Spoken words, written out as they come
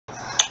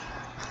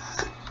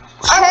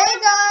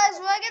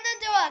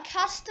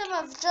custom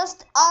of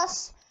just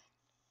us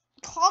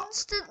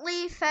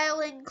constantly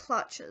failing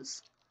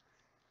clutches.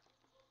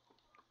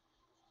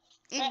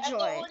 Enjoy. I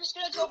thought we were just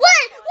gonna do Wait,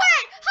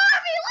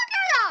 Harvey, look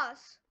at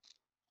us.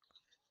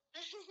 I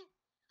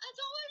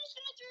thought we were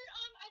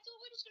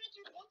just gonna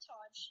do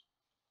montage.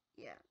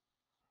 Yeah.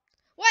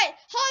 Wait,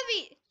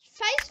 Harvey,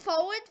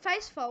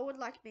 face forward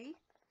like me.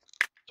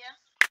 Yeah.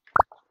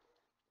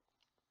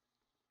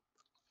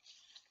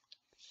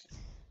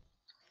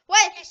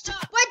 Wait, Okay,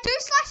 stop. wait, do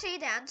 /E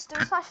dance. Do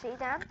 /E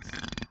dance.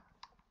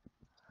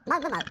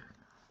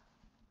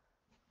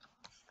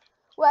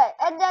 Wait,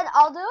 and then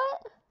I'll do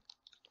it.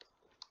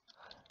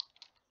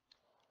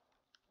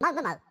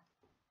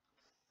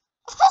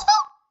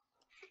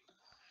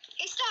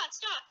 Hey, stop.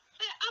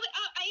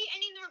 Are you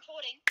ending the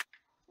recording?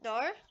 No.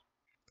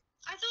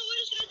 I thought we were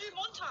just gonna do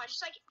montage.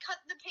 Just like cut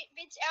the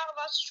bits out of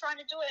us trying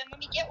to do it, and when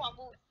we get one,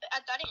 we'll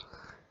add that in.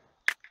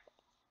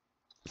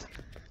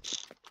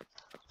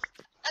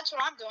 That's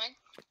what I'm doing.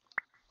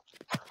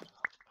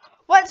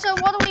 Wait, so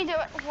what are we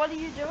doing? What are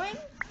you doing?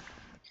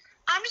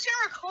 I'm just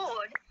gonna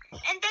record,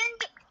 and then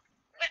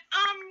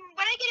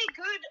when I get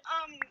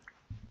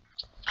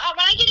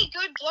a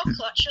good block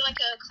clutch or like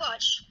a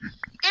clutch,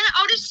 then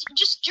I'll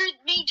just do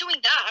me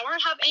doing that. I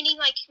won't have any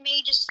like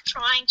me just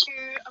trying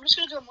to. I'm just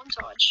gonna do a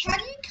montage. How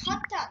do you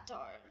cut that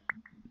though?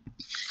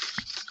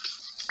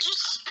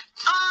 Just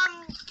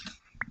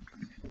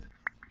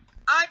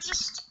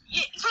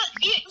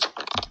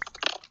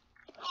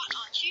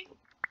aren't you?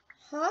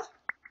 Huh?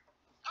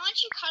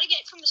 Aren't you cutting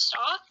it from the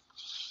start?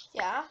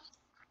 Yeah.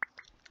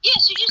 Yeah,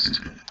 so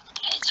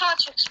it's hard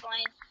to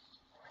explain.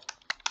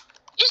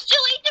 Just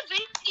delete the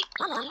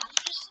video.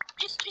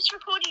 Just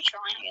record you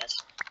trying, I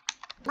guess.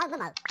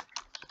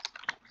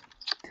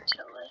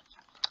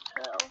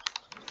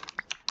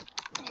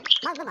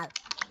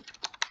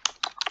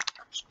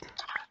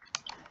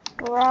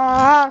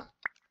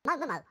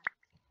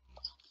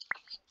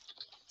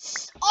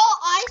 Oh,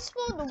 I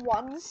spawned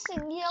one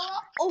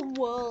singular. Oh,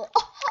 whoa.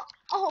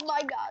 Oh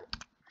my god.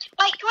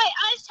 Wait,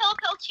 I just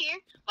telepel to you.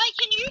 Wait,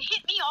 can you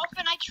hit me off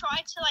and I try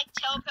to like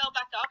telepel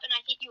back up and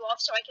I hit you off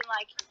so I can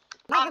like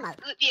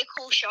be a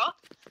cool shot?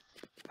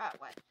 Alright,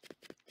 wait.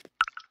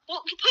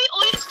 Well, you put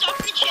all your stuff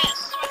in the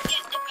chest so I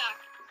can get it back.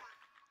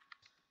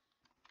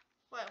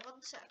 Wait,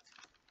 1 sec.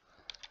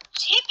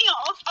 Just hit me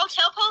off, I'll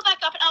telepel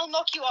back up and I'll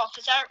knock you off.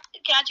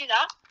 Can I do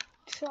that?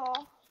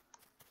 Sure.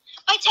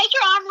 Wait, take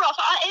your armor off.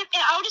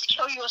 I'll just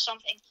kill you or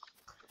something.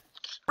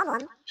 Come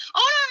on. Oh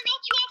no,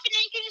 knock you off and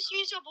then you can just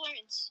use your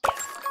balloons.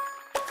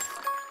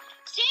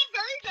 Stand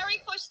very, very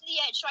close to the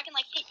edge so I can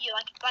like hit you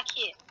like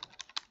here.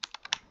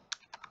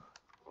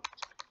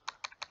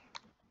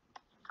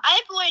 I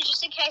have balloons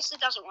just in case it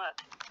doesn't work.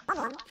 Come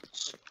on.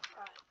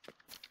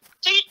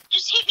 So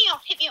just hit me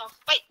off.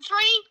 Wait,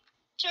 3,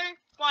 2,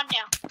 1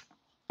 now.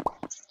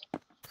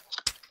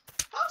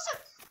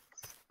 Awesome.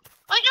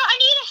 Wait, no, I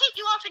need to hit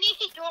you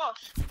off.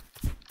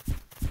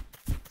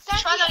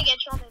 Try that again,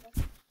 try that again.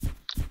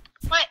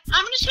 Wait,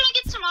 I'm just gonna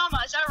get some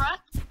armor, is that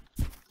right?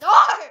 No!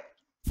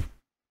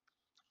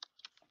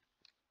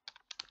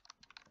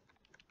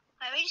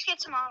 Let me just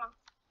get some armor.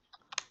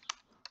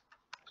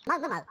 No,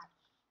 don't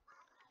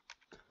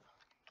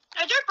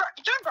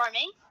bro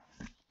me.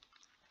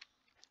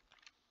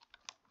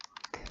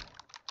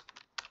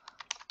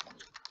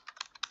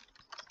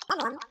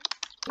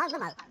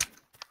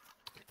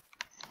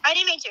 I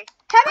didn't mean to.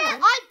 How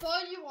about I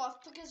burn you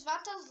off because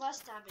that does less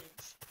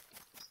damage?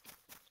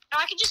 No,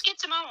 I can just get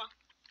some armor.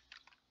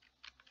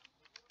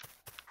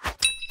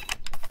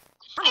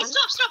 Hey,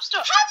 stop. How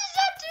does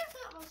that do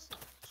that much?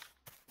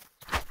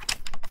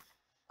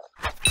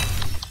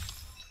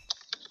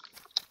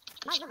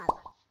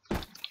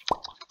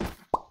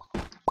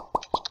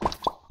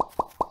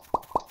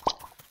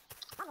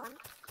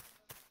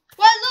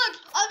 Well, look,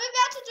 I'm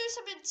about to do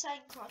some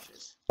insane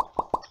clutches.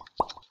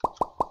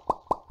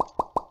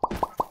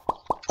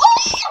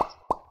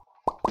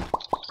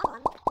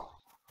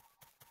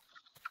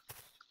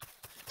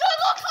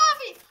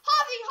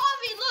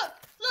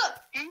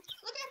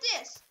 Look at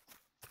this.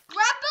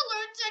 Grab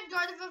balloons and go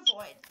to the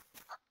void.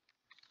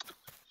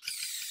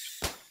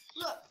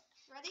 Look,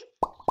 ready?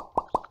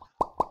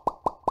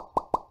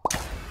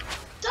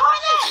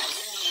 Darn it!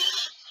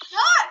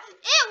 No,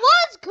 it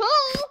was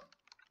cool.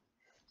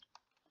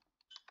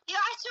 Yeah,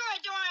 I saw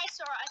it, don't worry, I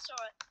saw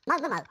it.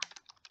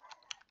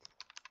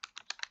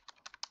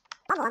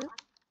 Come on.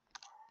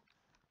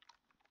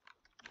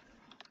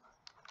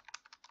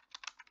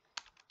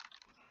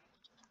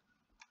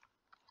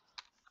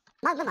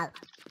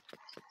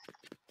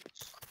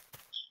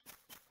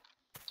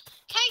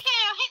 Okay,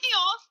 now hit me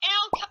off, and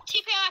I'll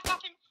tip it back up